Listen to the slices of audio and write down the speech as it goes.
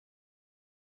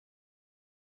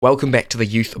Welcome back to the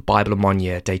Youth Bible in 1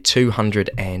 Year, day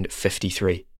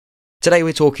 253. Today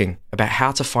we're talking about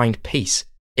how to find peace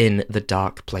in the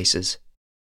dark places.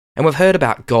 And we've heard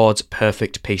about God's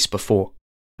perfect peace before,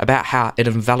 about how it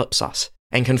envelops us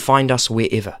and can find us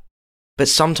wherever. But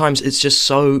sometimes it's just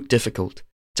so difficult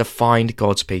to find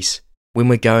God's peace when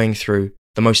we're going through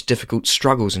the most difficult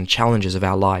struggles and challenges of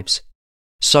our lives.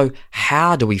 So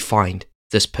how do we find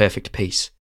this perfect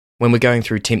peace when we're going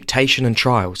through temptation and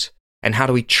trials? And how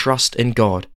do we trust in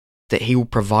God that He will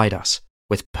provide us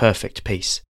with perfect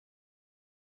peace?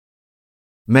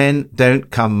 Men don't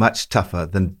come much tougher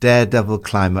than daredevil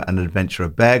climber and adventurer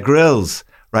Bear Grylls,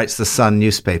 writes the Sun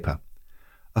newspaper.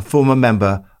 A former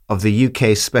member of the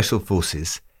UK Special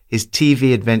Forces, his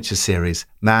TV adventure series,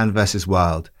 Man vs.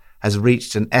 Wild, has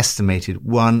reached an estimated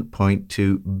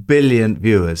 1.2 billion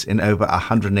viewers in over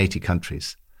 180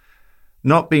 countries.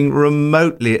 Not being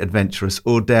remotely adventurous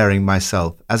or daring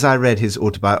myself, as I read his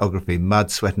autobiography,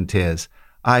 Mud, Sweat and Tears,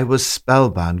 I was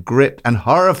spellbound, gripped and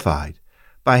horrified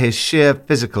by his sheer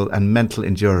physical and mental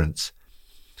endurance.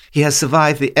 He has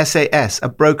survived the SAS, a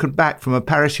broken back from a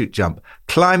parachute jump,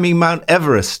 climbing Mount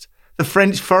Everest, the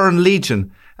French Foreign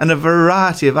Legion, and a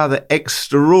variety of other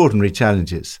extraordinary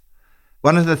challenges.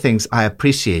 One of the things I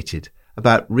appreciated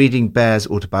about reading Bear's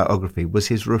autobiography was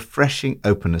his refreshing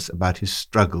openness about his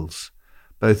struggles,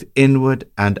 both inward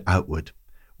and outward.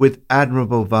 With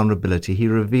admirable vulnerability, he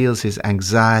reveals his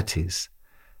anxieties,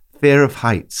 fear of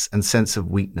heights, and sense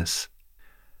of weakness.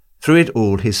 Through it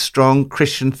all, his strong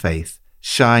Christian faith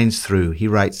shines through. He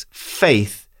writes,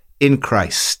 "Faith in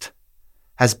Christ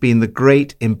has been the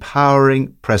great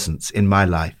empowering presence in my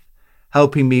life,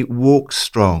 helping me walk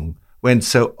strong when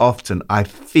so often I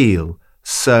feel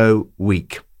so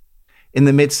weak. In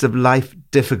the midst of life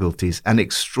difficulties and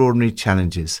extraordinary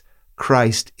challenges,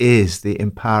 Christ is the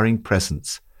empowering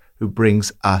presence who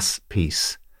brings us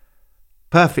peace."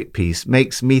 Perfect peace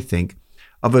makes me think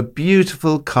of a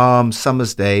beautiful, calm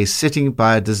summer's day sitting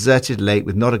by a deserted lake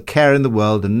with not a care in the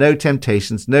world and no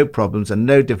temptations, no problems and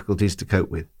no difficulties to cope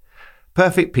with.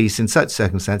 Perfect peace in such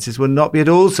circumstances will not be at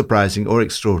all surprising or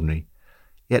extraordinary.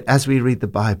 Yet as we read the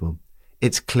Bible,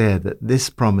 it's clear that this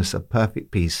promise of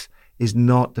perfect peace is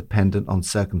not dependent on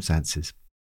circumstances.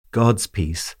 God's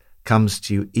peace comes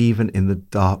to you even in the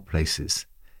dark places,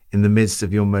 in the midst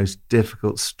of your most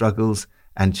difficult struggles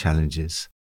and challenges.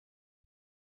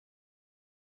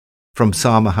 From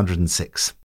Psalm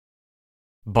 106.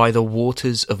 By the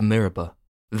waters of Meribah,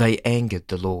 they angered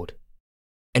the Lord,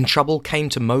 and trouble came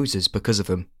to Moses because of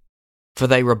them, for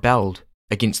they rebelled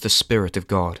against the Spirit of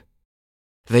God.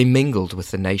 They mingled with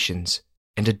the nations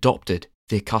and adopted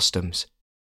their customs.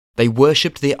 They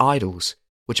worshipped their idols,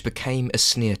 which became a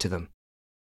snare to them.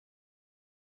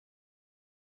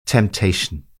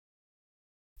 Temptation.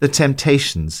 The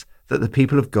temptations that the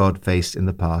people of God faced in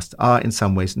the past are in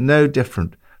some ways no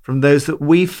different from those that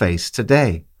we face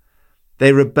today.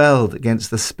 They rebelled against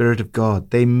the Spirit of God.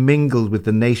 They mingled with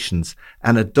the nations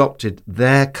and adopted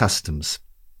their customs.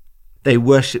 They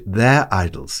worshipped their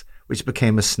idols, which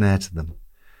became a snare to them.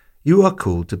 You are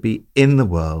called to be in the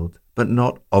world, but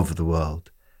not of the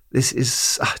world. This is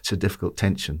such a difficult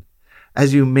tension.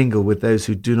 As you mingle with those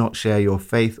who do not share your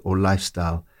faith or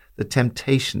lifestyle, the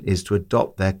temptation is to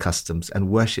adopt their customs and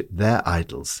worship their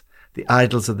idols. The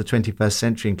idols of the 21st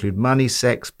century include money,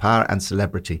 sex, power, and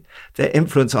celebrity. Their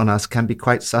influence on us can be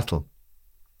quite subtle.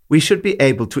 We should be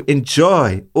able to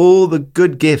enjoy all the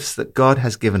good gifts that God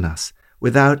has given us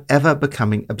without ever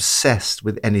becoming obsessed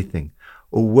with anything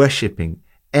or worshipping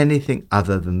anything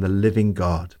other than the living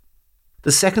God.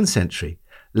 The 2nd century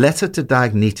letter to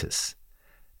Diognetus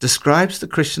describes the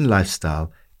Christian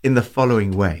lifestyle in the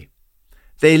following way.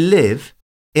 They live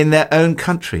in their own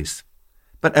countries,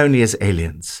 but only as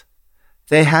aliens.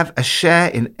 They have a share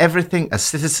in everything as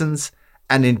citizens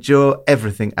and endure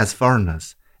everything as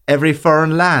foreigners. Every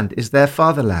foreign land is their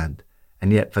fatherland,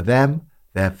 and yet for them,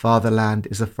 their fatherland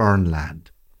is a foreign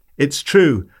land. It's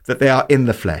true that they are in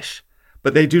the flesh,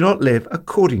 but they do not live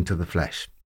according to the flesh.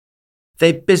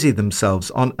 They busy themselves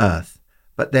on earth,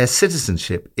 but their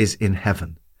citizenship is in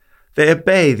heaven. They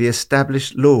obey the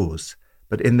established laws,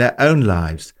 but in their own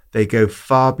lives they go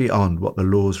far beyond what the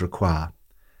laws require.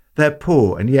 They're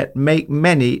poor and yet make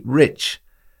many rich.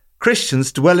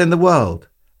 Christians dwell in the world,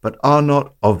 but are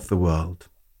not of the world.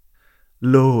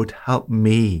 Lord, help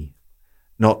me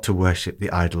not to worship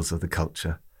the idols of the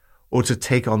culture, or to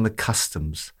take on the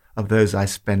customs of those I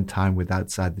spend time with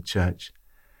outside the church.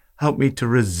 Help me to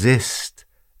resist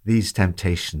these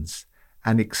temptations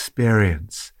and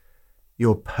experience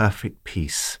your perfect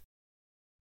peace.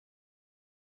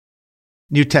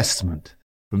 New Testament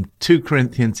from 2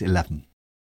 Corinthians 11.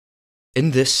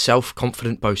 In this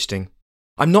self-confident boasting,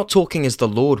 I'm not talking as the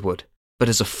Lord would, but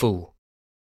as a fool.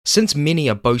 Since many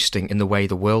are boasting in the way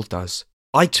the world does,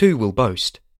 I too will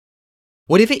boast.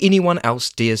 Whatever anyone else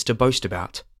dares to boast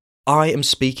about, I am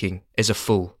speaking as a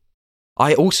fool.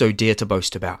 I also dare to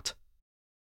boast about.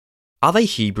 Are they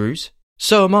Hebrews?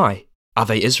 So am I. Are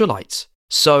they Israelites?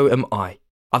 So am I.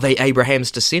 Are they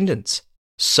Abraham's descendants?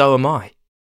 So am I.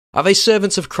 Are they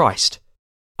servants of Christ?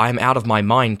 I am out of my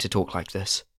mind to talk like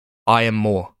this. I am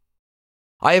more.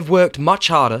 I have worked much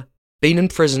harder, been in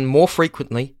prison more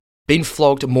frequently, been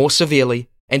flogged more severely,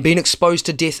 and been exposed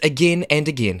to death again and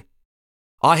again.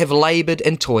 I have laboured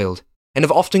and toiled, and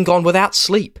have often gone without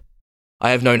sleep.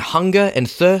 I have known hunger and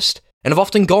thirst, and have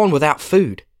often gone without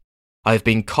food. I have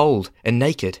been cold and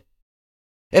naked.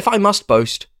 If I must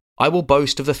boast, I will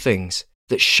boast of the things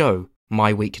that show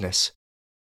my weakness.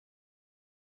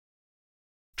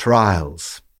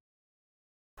 Trials.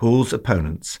 Paul's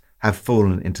opponents have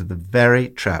fallen into the very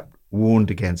trap warned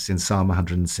against in Psalm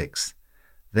 106.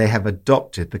 They have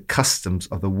adopted the customs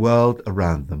of the world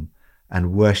around them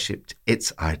and worshipped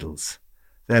its idols.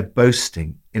 They're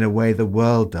boasting in a way the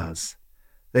world does.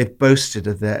 They've boasted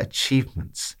of their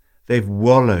achievements. They've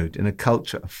wallowed in a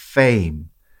culture of fame,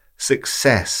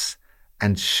 success,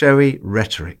 and showy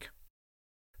rhetoric.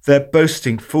 Their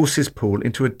boasting forces Paul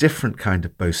into a different kind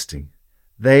of boasting.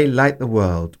 They, like the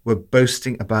world, were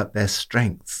boasting about their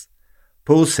strengths.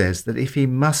 Paul says that if he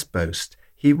must boast,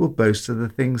 he will boast of the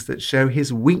things that show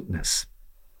his weakness.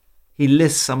 He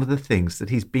lists some of the things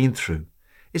that he's been through.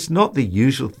 It's not the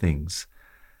usual things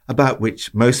about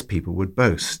which most people would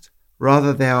boast.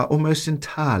 Rather, they are almost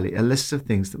entirely a list of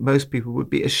things that most people would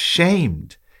be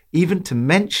ashamed even to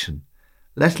mention,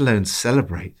 let alone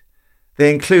celebrate.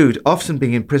 They include often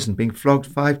being in prison, being flogged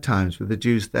 5 times with the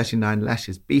Jews' 39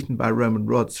 lashes, beaten by Roman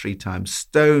rods 3 times,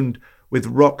 stoned with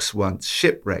rocks once,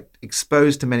 shipwrecked,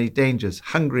 exposed to many dangers,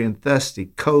 hungry and thirsty,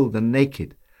 cold and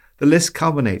naked. The list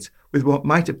culminates with what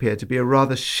might appear to be a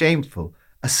rather shameful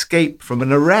escape from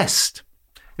an arrest.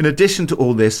 In addition to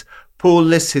all this, Paul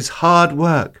lists his hard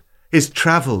work, his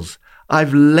travels.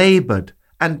 I've laboured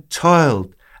and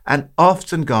toiled and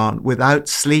often gone without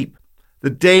sleep. The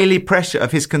daily pressure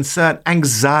of his concern,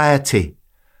 anxiety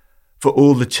for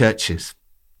all the churches,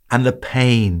 and the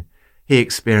pain he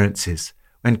experiences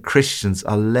when Christians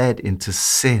are led into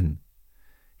sin.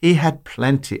 He had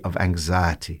plenty of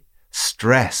anxiety,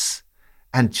 stress,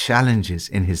 and challenges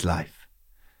in his life.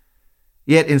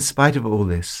 Yet in spite of all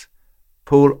this,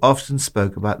 Paul often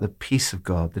spoke about the peace of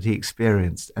God that he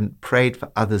experienced and prayed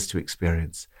for others to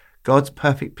experience. God's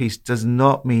perfect peace does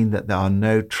not mean that there are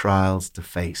no trials to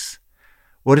face.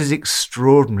 What is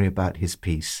extraordinary about his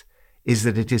peace is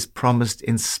that it is promised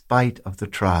in spite of the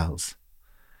trials.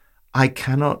 I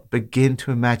cannot begin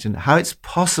to imagine how it's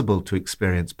possible to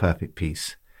experience perfect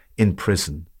peace in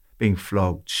prison, being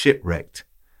flogged, shipwrecked,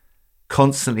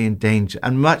 constantly in danger,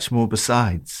 and much more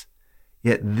besides.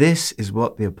 Yet this is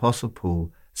what the Apostle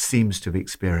Paul seems to have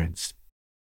experienced.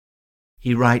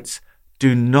 He writes,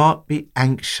 "Do not be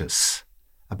anxious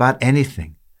about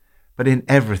anything, but in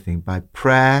everything by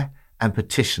prayer and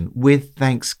petition with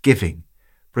thanksgiving,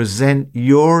 present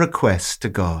your requests to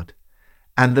God,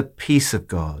 and the peace of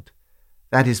God,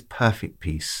 that is perfect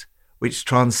peace, which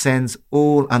transcends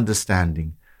all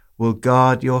understanding, will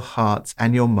guard your hearts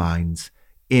and your minds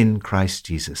in Christ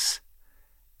Jesus."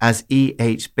 As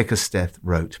E.H. Bickersteth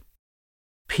wrote,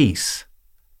 "Peace,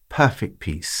 perfect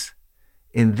peace,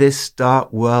 in this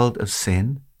dark world of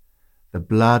sin, the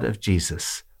blood of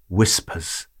Jesus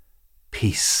whispers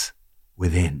peace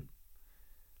within."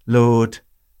 Lord,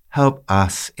 help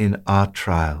us in our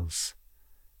trials,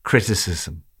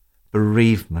 criticism,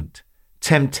 bereavement,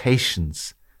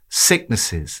 temptations,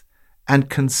 sicknesses, and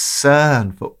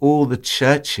concern for all the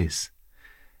churches.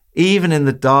 Even in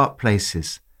the dark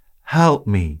places, help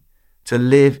me to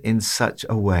live in such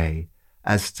a way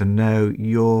as to know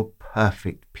your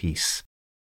perfect peace.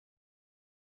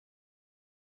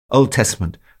 Old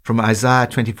Testament, from Isaiah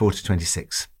 24 to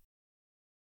 26.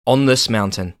 On this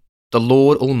mountain, the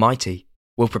Lord Almighty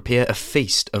will prepare a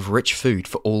feast of rich food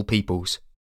for all peoples.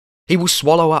 He will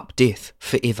swallow up death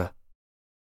forever.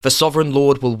 The sovereign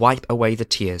Lord will wipe away the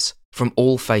tears from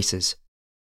all faces.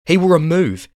 He will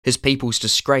remove his people's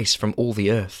disgrace from all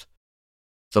the earth.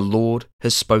 The Lord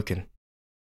has spoken.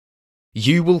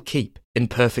 You will keep in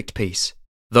perfect peace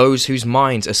those whose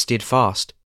minds are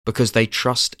steadfast, because they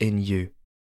trust in you.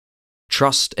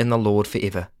 Trust in the Lord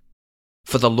forever.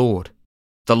 For the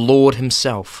Lord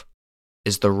himself,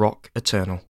 is the rock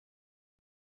eternal.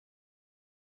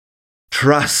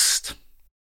 Trust.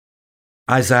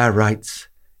 Isaiah writes,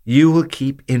 "You will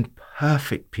keep in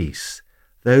perfect peace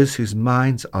those whose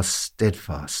minds are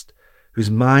steadfast, whose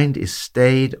mind is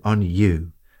stayed on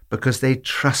you, because they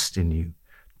trust in you.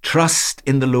 Trust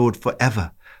in the Lord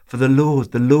forever, for the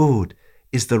Lord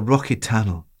is the rock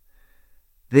eternal.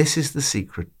 This is the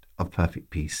secret of perfect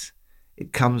peace.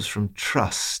 It comes from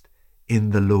trust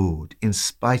in the Lord, in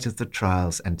spite of the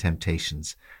trials and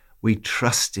temptations. We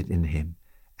trusted in him,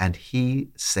 and he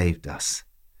saved us.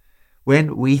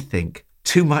 When we think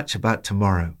too much about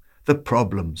tomorrow, the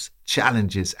problems,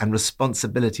 challenges, and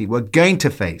responsibility we're going to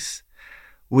face,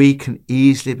 we can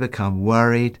easily become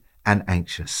worried and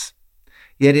anxious.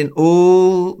 Yet in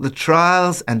all the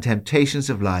trials and temptations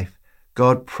of life,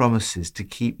 God promises to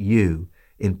keep you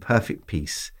in perfect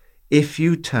peace if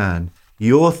you turn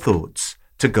your thoughts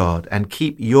to God and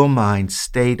keep your mind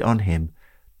stayed on him,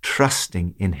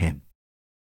 trusting in him.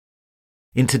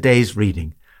 In today's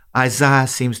reading, Isaiah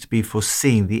seems to be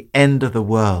foreseeing the end of the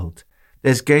world.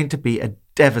 There's going to be a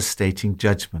devastating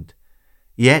judgment.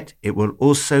 Yet it will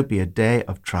also be a day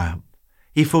of triumph.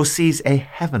 He foresees a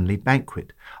heavenly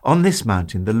banquet. On this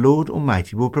mountain, the Lord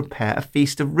Almighty will prepare a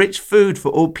feast of rich food for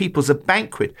all peoples, a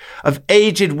banquet of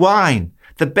aged wine,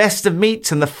 the best of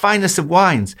meats and the finest of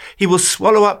wines. He will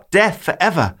swallow up death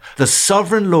forever. The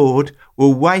sovereign Lord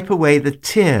will wipe away the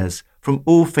tears from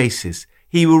all faces.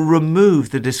 He will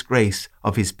remove the disgrace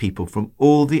of his people from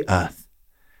all the earth.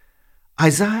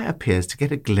 Isaiah appears to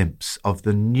get a glimpse of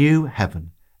the new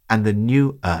heaven and the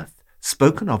new earth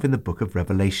spoken of in the book of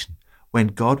Revelation, when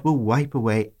God will wipe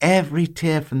away every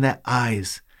tear from their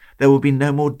eyes. There will be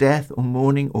no more death or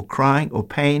mourning or crying or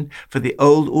pain, for the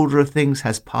old order of things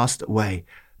has passed away.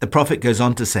 The prophet goes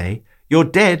on to say, your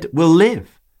dead will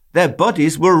live. Their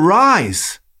bodies will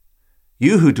rise.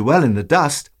 You who dwell in the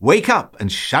dust, wake up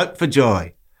and shout for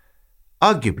joy.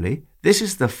 Arguably, this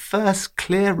is the first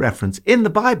clear reference in the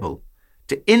Bible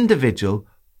to individual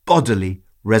bodily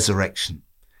resurrection.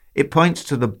 It points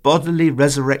to the bodily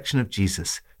resurrection of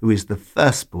Jesus, who is the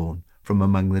firstborn from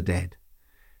among the dead.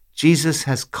 Jesus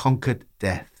has conquered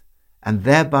death and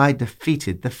thereby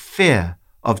defeated the fear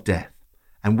of death,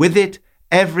 and with it,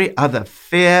 every other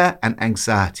fear and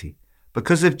anxiety.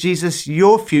 Because of Jesus,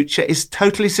 your future is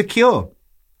totally secure.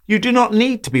 You do not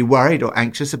need to be worried or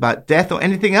anxious about death or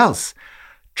anything else.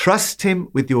 Trust him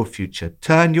with your future.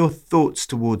 Turn your thoughts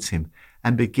towards him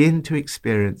and begin to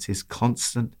experience his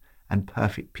constant and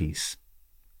perfect peace.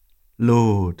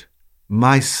 Lord,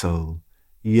 my soul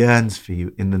yearns for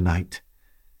you in the night.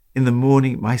 In the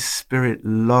morning, my spirit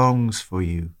longs for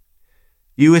you.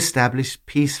 You establish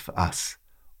peace for us.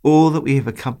 All that we have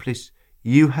accomplished,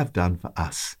 you have done for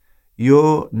us.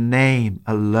 Your name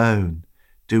alone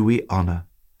do we honor.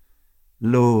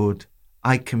 Lord,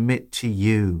 I commit to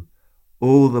you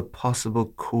all the possible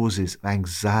causes of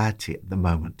anxiety at the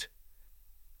moment,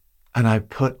 and I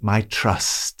put my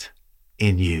trust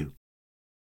in you.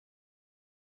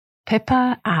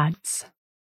 Pippa adds,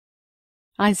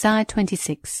 Isaiah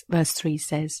 26 verse 3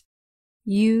 says,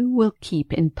 you will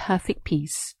keep in perfect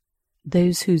peace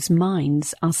those whose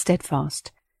minds are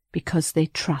steadfast because they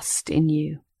trust in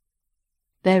you.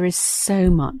 There is so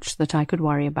much that I could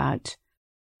worry about.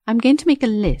 I'm going to make a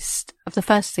list of the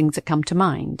first things that come to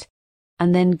mind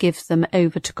and then give them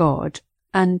over to God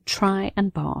and try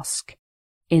and bask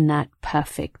in that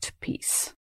perfect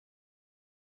peace.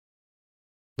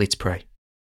 Let's pray.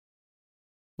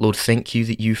 Lord, thank you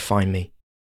that you find me,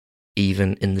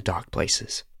 even in the dark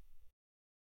places.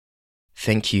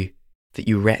 Thank you that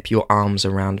you wrap your arms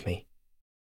around me,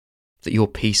 that your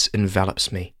peace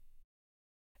envelops me,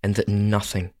 and that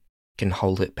nothing can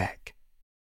hold it back.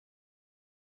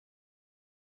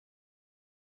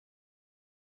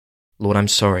 Lord, I'm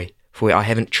sorry for where I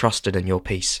haven't trusted in your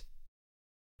peace,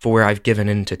 for where I've given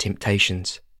in to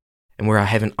temptations, and where I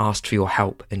haven't asked for your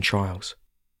help in trials.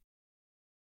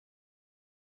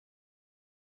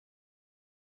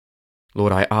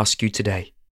 Lord, I ask you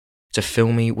today to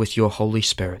fill me with your Holy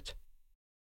Spirit.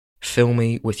 Fill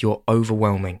me with your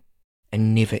overwhelming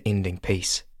and never-ending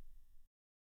peace.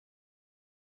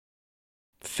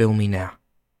 Fill me now.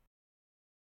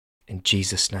 In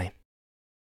Jesus' name.